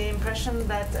get the impression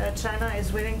that China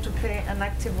is willing to play an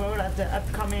active role at the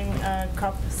upcoming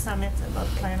COP summit about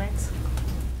climate?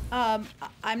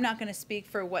 I'm not going to speak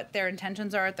for what their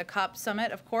intentions are at the COP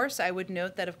summit, of course. I would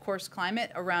note that, of course,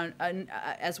 climate around,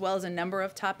 as well as a number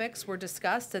of topics were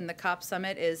discussed, and the COP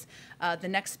summit is the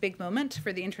next big moment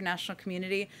for the international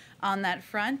community on that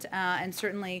front. And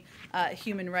certainly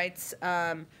human rights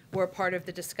were part of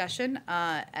the discussion,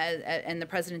 and the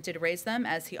president did raise them,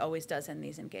 as he always does in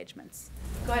these engagements.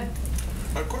 Go ahead.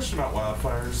 A question about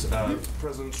wildfires. The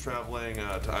president's traveling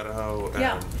to Idaho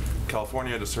and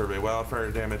California to survey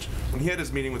wildfire damage. When he had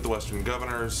his meeting with the Western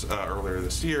governors earlier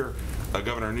this year,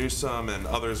 Governor Newsom and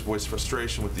others voiced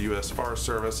frustration with the U.S. Forest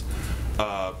Service,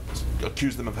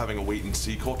 accused them of having a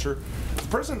wait-and-see culture. Is the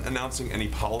president announcing any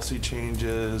policy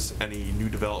changes, any new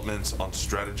developments on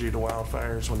strategy to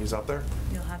wildfires when he's out there?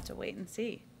 You'll have to wait and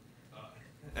see.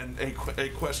 And a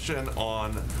question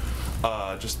on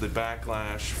just the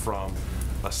backlash from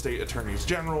state attorneys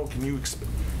general. Can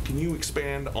you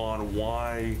expand on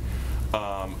why the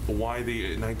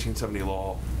 1970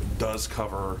 law does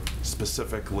cover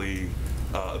specifically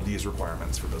these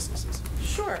requirements for businesses?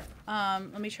 Sure.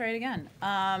 Let me try it again.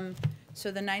 So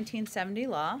the 1970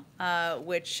 law,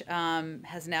 which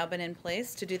has now been in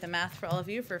place, to do the math for all of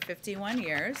you, for 51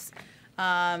 years.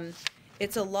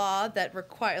 It's a law that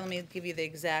let me give you the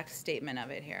exact statement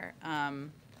of it here.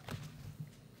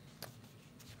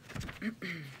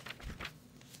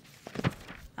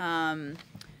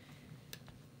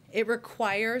 It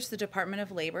requires the Department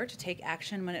of Labor to take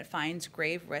action when it finds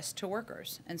grave risk to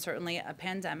workers, and certainly a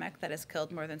pandemic that has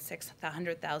killed more than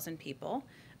 600,000 people,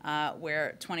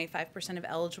 where 25% of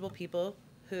eligible people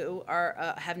who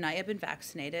have not yet been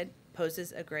vaccinated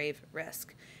poses a grave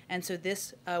risk. And so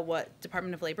this, what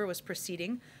Department of Labor was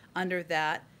proceeding under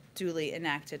that duly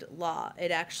enacted law.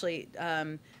 It actually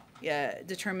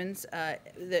determines,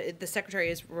 the Secretary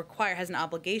has an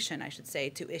obligation, I should say,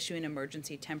 to issue an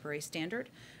emergency temporary standard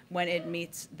when it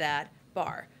meets that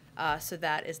bar. So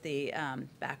that is the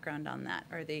background on that,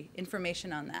 or the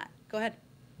information on that. Go ahead.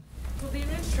 Will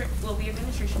the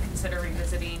administration consider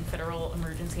revisiting federal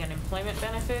emergency unemployment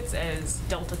benefits as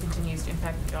Delta continues to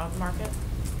impact the job market?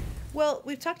 Well,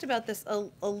 we've talked about this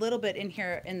a little bit in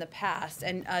here in the past,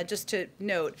 and just to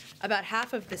note, about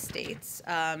half of the states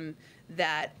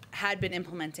that had been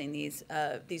implementing these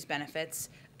benefits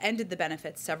ended the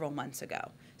benefits several months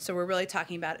ago. So we're really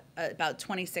talking about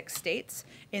 26 states.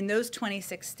 In those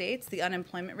 26 states, the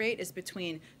unemployment rate is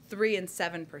between 3 and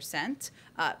 7%.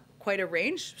 Quite a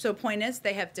range. So point is,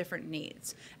 they have different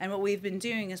needs. And what we've been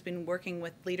doing has been working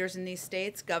with leaders in these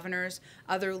states, governors,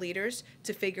 other leaders,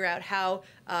 to figure out how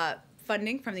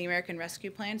funding from the American Rescue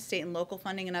Plan, state and local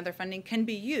funding and other funding, can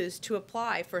be used to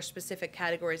apply for specific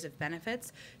categories of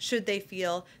benefits should they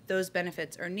feel those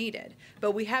benefits are needed.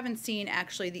 But we haven't seen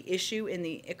actually the issue in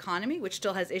the economy, which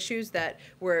still has issues that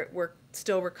we're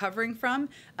still recovering from,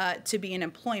 to be an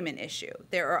employment issue.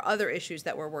 There are other issues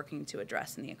that we're working to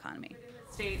address in the economy.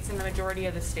 States, in the majority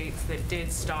of the states that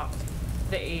did stop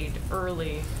the aid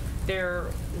early, there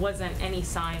wasn't any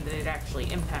sign that it actually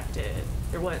impacted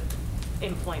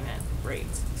employment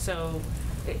rates. So,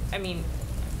 I mean,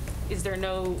 is there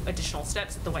no additional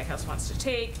steps that the White House wants to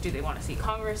take? Do they want to see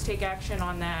Congress take action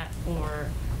on that? Or,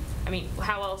 I mean,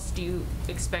 how else do you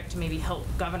expect to maybe help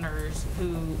governors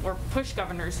or push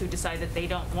governors who decide that they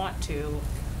don't want to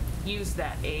use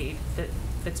that aid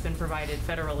that's been provided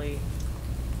federally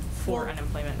for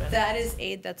unemployment benefits? That is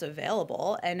aid that's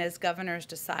available, and as governors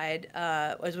decide,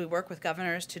 as we work with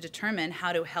governors to determine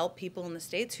how to help people in the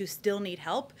states who still need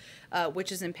help,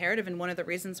 which is imperative, and one of the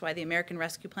reasons why the American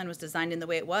Rescue Plan was designed in the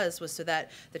way it was so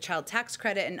that the child tax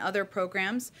credit and other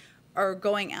programs are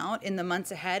going out in the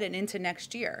months ahead and into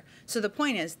next year. So the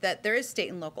point is that there is state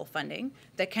and local funding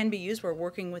that can be used. We're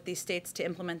working with these states to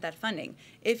implement that funding.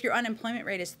 If your unemployment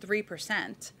rate is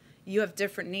 3%, you have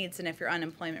different needs than if your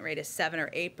unemployment rate is 7 or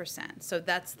 8%. So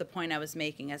that's the point I was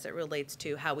making as it relates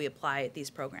to how we apply these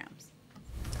programs.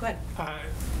 Go ahead.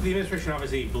 The administration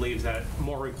obviously believes that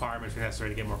more requirements are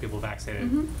necessary to get more people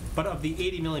vaccinated. But of the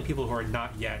 80 million people who are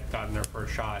not yet gotten their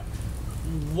first shot,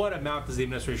 what amount does the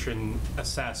administration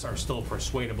assess are still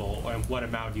persuadable, and what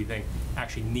amount do you think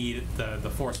actually need the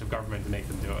force of government to make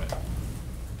them do it?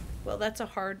 Well, that's a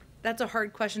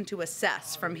hard question to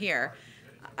assess from here.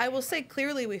 I will say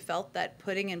clearly we felt that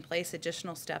putting in place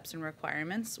additional steps and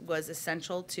requirements was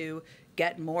essential to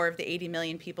get more of the 80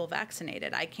 million people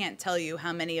vaccinated. I can't tell you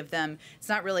how many of them. It's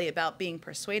not really about being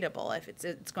persuadable. If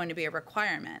it's going to be a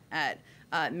requirement at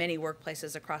many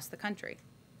workplaces across the country.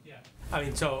 Yeah. I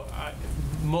mean, so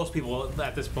most people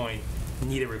at this point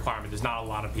need a requirement. There's not a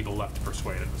lot of people left to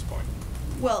persuade at this point.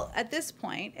 Well, at this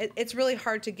point, it's really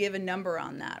hard to give a number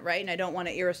on that, right? And I don't want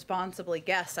to irresponsibly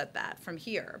guess at that from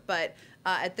here. But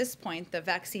at this point, the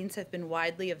vaccines have been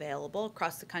widely available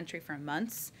across the country for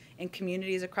months, in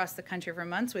communities across the country for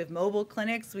months. We have mobile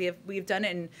clinics. We've done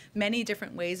it in many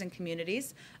different ways in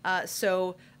communities.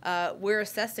 So we're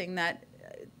assessing that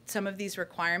some of these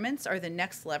requirements are the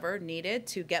next lever needed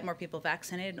to get more people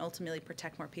vaccinated and ultimately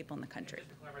protect more people in the country. Just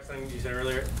to clarify something you said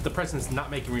earlier, the president's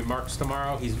not making remarks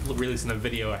tomorrow. He's releasing a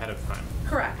video ahead of time.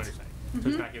 Correct. So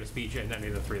he's not giving a speech in any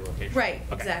of the 3 locations. Right,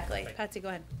 Okay. exactly. Patsy, go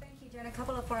ahead. Thank you, Jen. A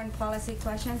couple of foreign policy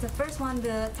questions. The first one,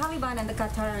 the Taliban and the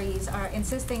Qataris are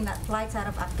insisting that flights out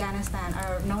of Afghanistan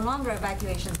are no longer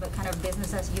evacuations, but kind of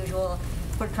business as usual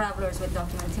for travelers with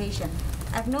documentation.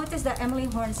 I've noticed that Emily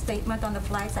Horn's statement on the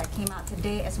flights that came out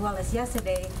today as well as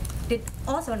yesterday did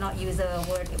also not use the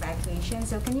word evacuation.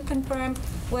 So can you confirm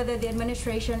whether the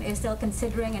administration is still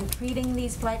considering and treating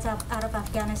these flights out of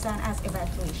Afghanistan as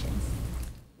evacuations?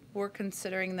 We're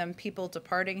considering them people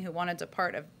departing who want to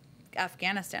depart of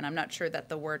Afghanistan. I'm not sure that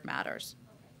the word matters.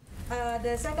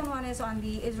 The second one is on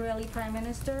the Israeli Prime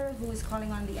Minister, who is calling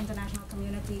on the international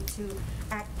community to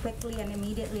act quickly and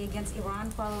immediately against Iran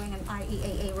following an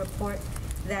IAEA report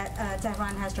that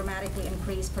Tehran has dramatically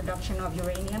increased production of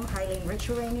uranium, highly enriched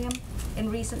uranium, in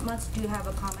recent months. Do you have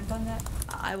a comment on that?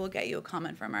 I will get you a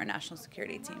comment from our national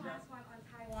security team.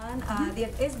 Taiwan.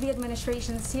 Is the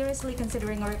administration seriously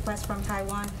considering a request from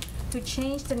Taiwan to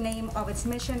change the name of its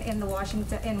mission in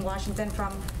Washington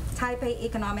from Taipei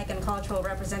Economic and Cultural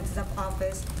Representative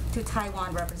Office to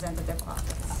Taiwan Representative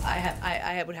Office?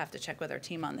 I would have to check with our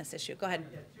team on this issue. Go ahead.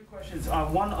 Yeah, 2 questions.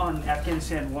 One on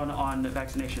Afghanistan, one on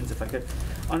vaccinations, if I could.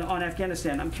 On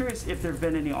Afghanistan, I'm curious if there have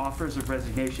been any offers of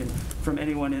resignation from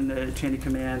anyone in the chain of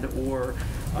command or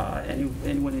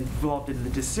anyone involved in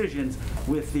the decisions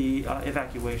with the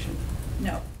evacuation.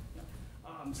 No.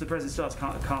 So the president still has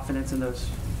confidence in those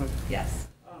folks? Yes.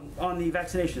 on the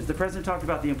vaccinations, the president talked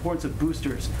about the importance of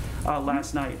boosters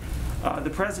last night. The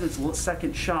president's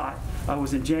second shot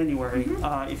was in January.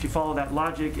 If you follow that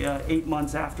logic, 8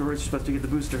 months afterwards, you're supposed to get the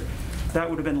booster. That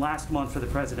would have been last month for the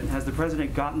president. Has the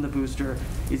president gotten the booster?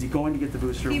 Is he going to get the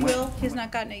booster? He will. He's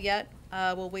not gotten it yet.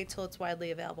 We'll wait till it's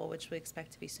widely available, which we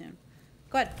expect to be soon.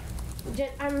 Go ahead.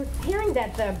 I'm hearing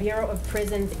that the Bureau of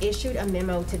Prisons issued a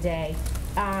memo today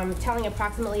telling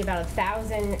approximately about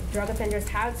 1,000 drug offenders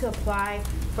how to apply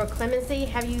for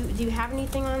clemency. Do you have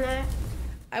anything on that?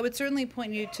 I would certainly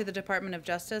point you to the Department of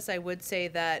Justice. I would say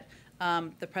that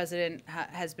the president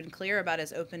has been clear about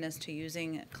his openness to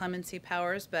using clemency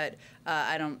powers, but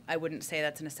I wouldn't say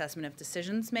that's an assessment of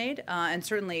decisions made, and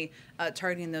certainly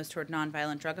targeting those toward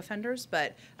nonviolent drug offenders.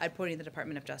 But I'd point you to the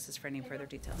Department of Justice for any further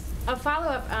details. A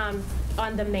follow-up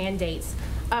on the mandates.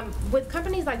 With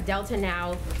companies like Delta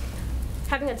now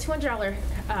having a $200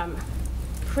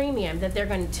 premium that they're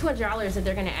going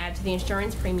to add to the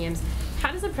insurance premiums,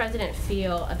 how does the president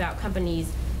feel about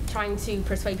companies trying to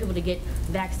persuade people to get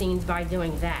vaccines by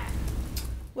doing that?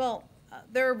 Well,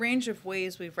 there are a range of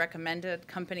ways we've recommended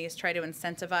companies try to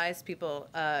incentivize people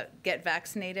get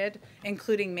vaccinated,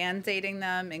 including mandating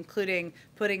them, including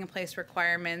putting in place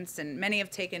requirements, and many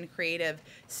have taken creative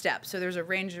steps. So there's a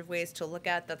range of ways to look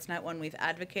at. That's not one we've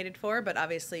advocated for, but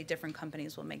obviously different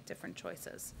companies will make different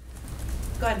choices.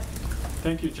 Go ahead.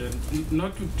 Thank you, Jen.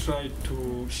 Not to try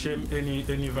to shame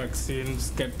any vaccine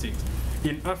skeptics.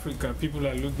 In Africa, people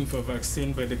are looking for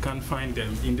vaccine, but they can't find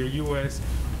them. In the US,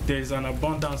 there is an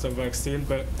abundance of vaccine,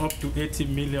 but up to 80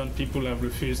 million people have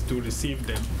refused to receive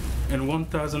them. And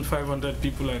 1,500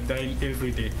 people are dying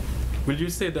every day. Will you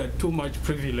say that too much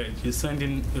privilege is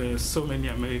sending so many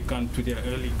Americans to their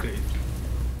early grave?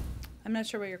 I'm not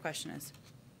sure what your question is.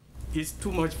 Is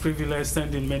too much privilege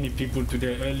sending many people to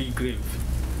their early grave?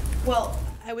 Well,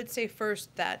 I would say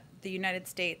first that the United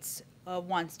States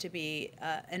wants to be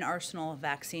an arsenal of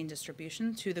vaccine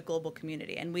distribution to the global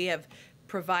community. And we have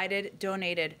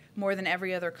donated more than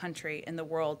every other country in the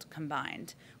world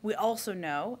combined. We also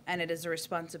know, and it is a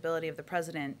responsibility of the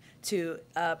president, to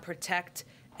protect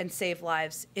and save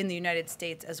lives in the United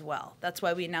States as well. That's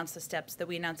why we announced the steps that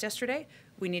we announced yesterday.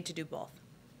 We need to do both.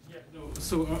 Yeah, no,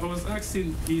 so I was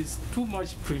asking, is too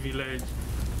much privilege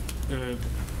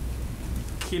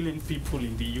killing people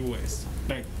in the US?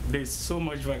 Like, there's so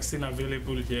much vaccine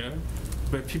available here,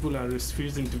 but people are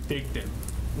refusing to take them.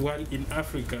 While in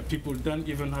Africa, people don't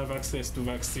even have access to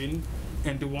vaccine,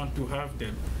 and they want to have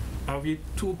them. Are we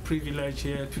too privileged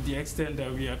here to the extent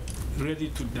that we are ready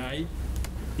to die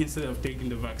instead of taking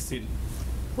the vaccine?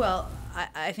 Well,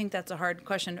 I think that's a hard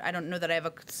question. I don't know that I have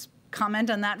a comment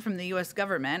on that from the U.S.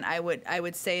 government. I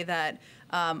would say that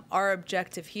our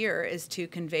objective here is to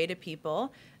convey to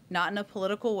people, not in a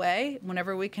political way,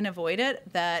 whenever we can avoid it,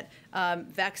 that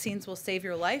vaccines will save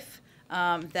your life,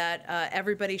 that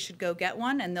everybody should go get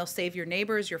one, and they'll save your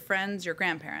neighbors, your friends, your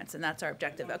grandparents, and that's our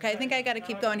objective. Okay, I think I got to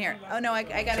keep going here. Oh, no, I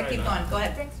got to keep going. Go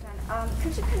ahead. Thanks, Jen.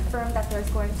 Could you confirm that there's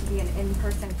going to be an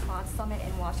in-person Quad Summit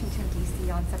in Washington, D.C.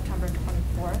 on September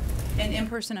 24th? An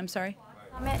in-person, I'm sorry?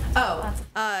 Summit? Oh,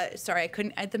 sorry, I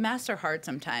couldn't. The masks are hard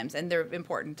sometimes, and they're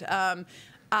important.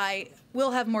 I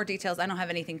will have more details. I don't have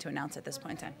anything to announce at this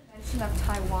point in time. Mention of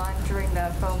Taiwan during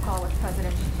the phone call with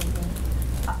President Xi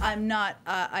Jinping. I'm not.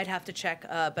 I'd have to check,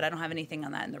 but I don't have anything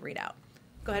on that in the readout.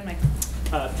 Go ahead, Mike.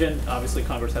 Jen, obviously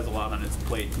Congress has a lot on its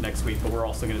plate next week, but we're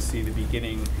also going to see the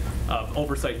beginning of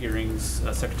oversight hearings.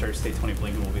 Secretary of State Tony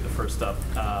Blinken will be the first up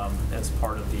as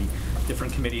part of the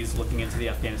different committees looking into the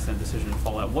Afghanistan decision and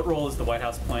fallout. What role is the White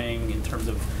House playing in terms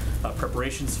of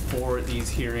preparations for these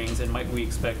hearings, and might we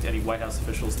expect any White House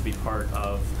officials to be part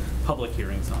of public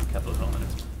hearings on Capitol Hill?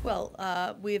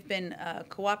 Well, we've been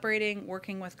cooperating,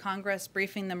 working with Congress,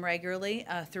 briefing them regularly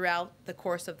throughout the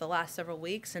course of the last several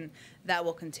weeks, and that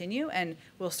will continue, and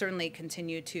we'll certainly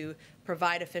continue to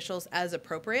provide officials as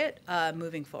appropriate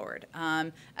moving forward.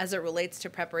 As it relates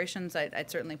to preparations, I'd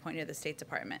certainly point you to the State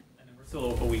Department. We're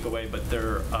still a week away, but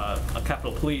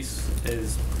Capitol Police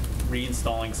is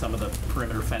reinstalling some of the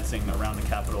perimeter fencing around the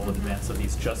Capitol in advance of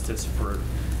these Justice for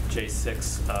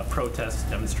J6 protests,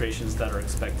 demonstrations that are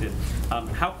expected.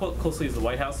 How closely is the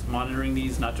White House monitoring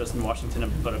these, not just in Washington,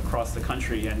 but across the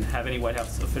country? And have any White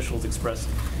House officials expressed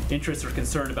interest or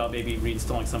concern about maybe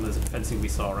reinstalling some of the fencing we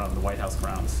saw around the White House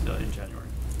grounds in January?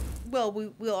 Well,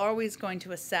 we're always going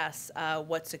to assess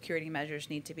what security measures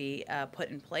need to be put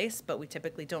in place, but we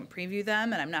typically don't preview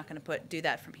them, and I'm not going to do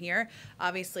that from here.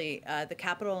 Obviously, the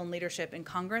Capitol and leadership in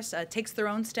Congress takes their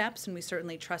own steps, and we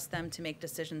certainly trust them to make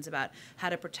decisions about how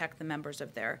to protect the members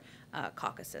of their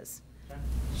caucuses. Okay.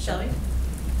 Shelley?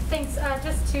 Thanks.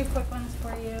 Just two quick ones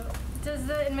for you. Does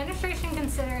the administration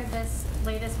consider this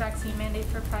latest vaccine mandate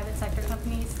for private sector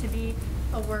companies to be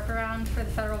a workaround for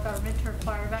the federal government to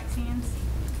require vaccines?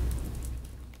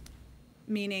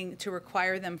 Meaning to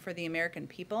require them for the American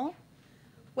people?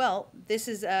 Well, this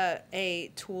is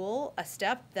a tool, a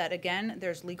step that, again,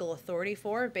 there's legal authority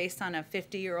for based on a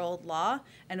 50-year-old law,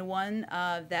 and one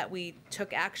that we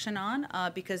took action on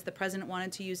because the president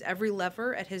wanted to use every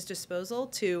lever at his disposal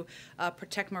to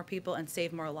protect more people and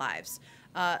save more lives.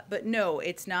 But no,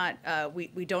 it's not,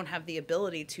 we don't have the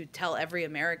ability to tell every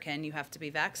American you have to be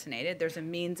vaccinated. There's a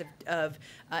means of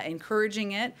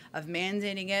encouraging it, of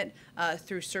mandating it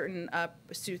through certain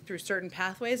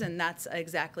pathways, and that's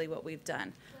exactly what we've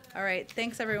done. All right,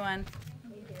 thanks everyone.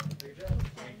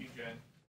 Thank you, Jen.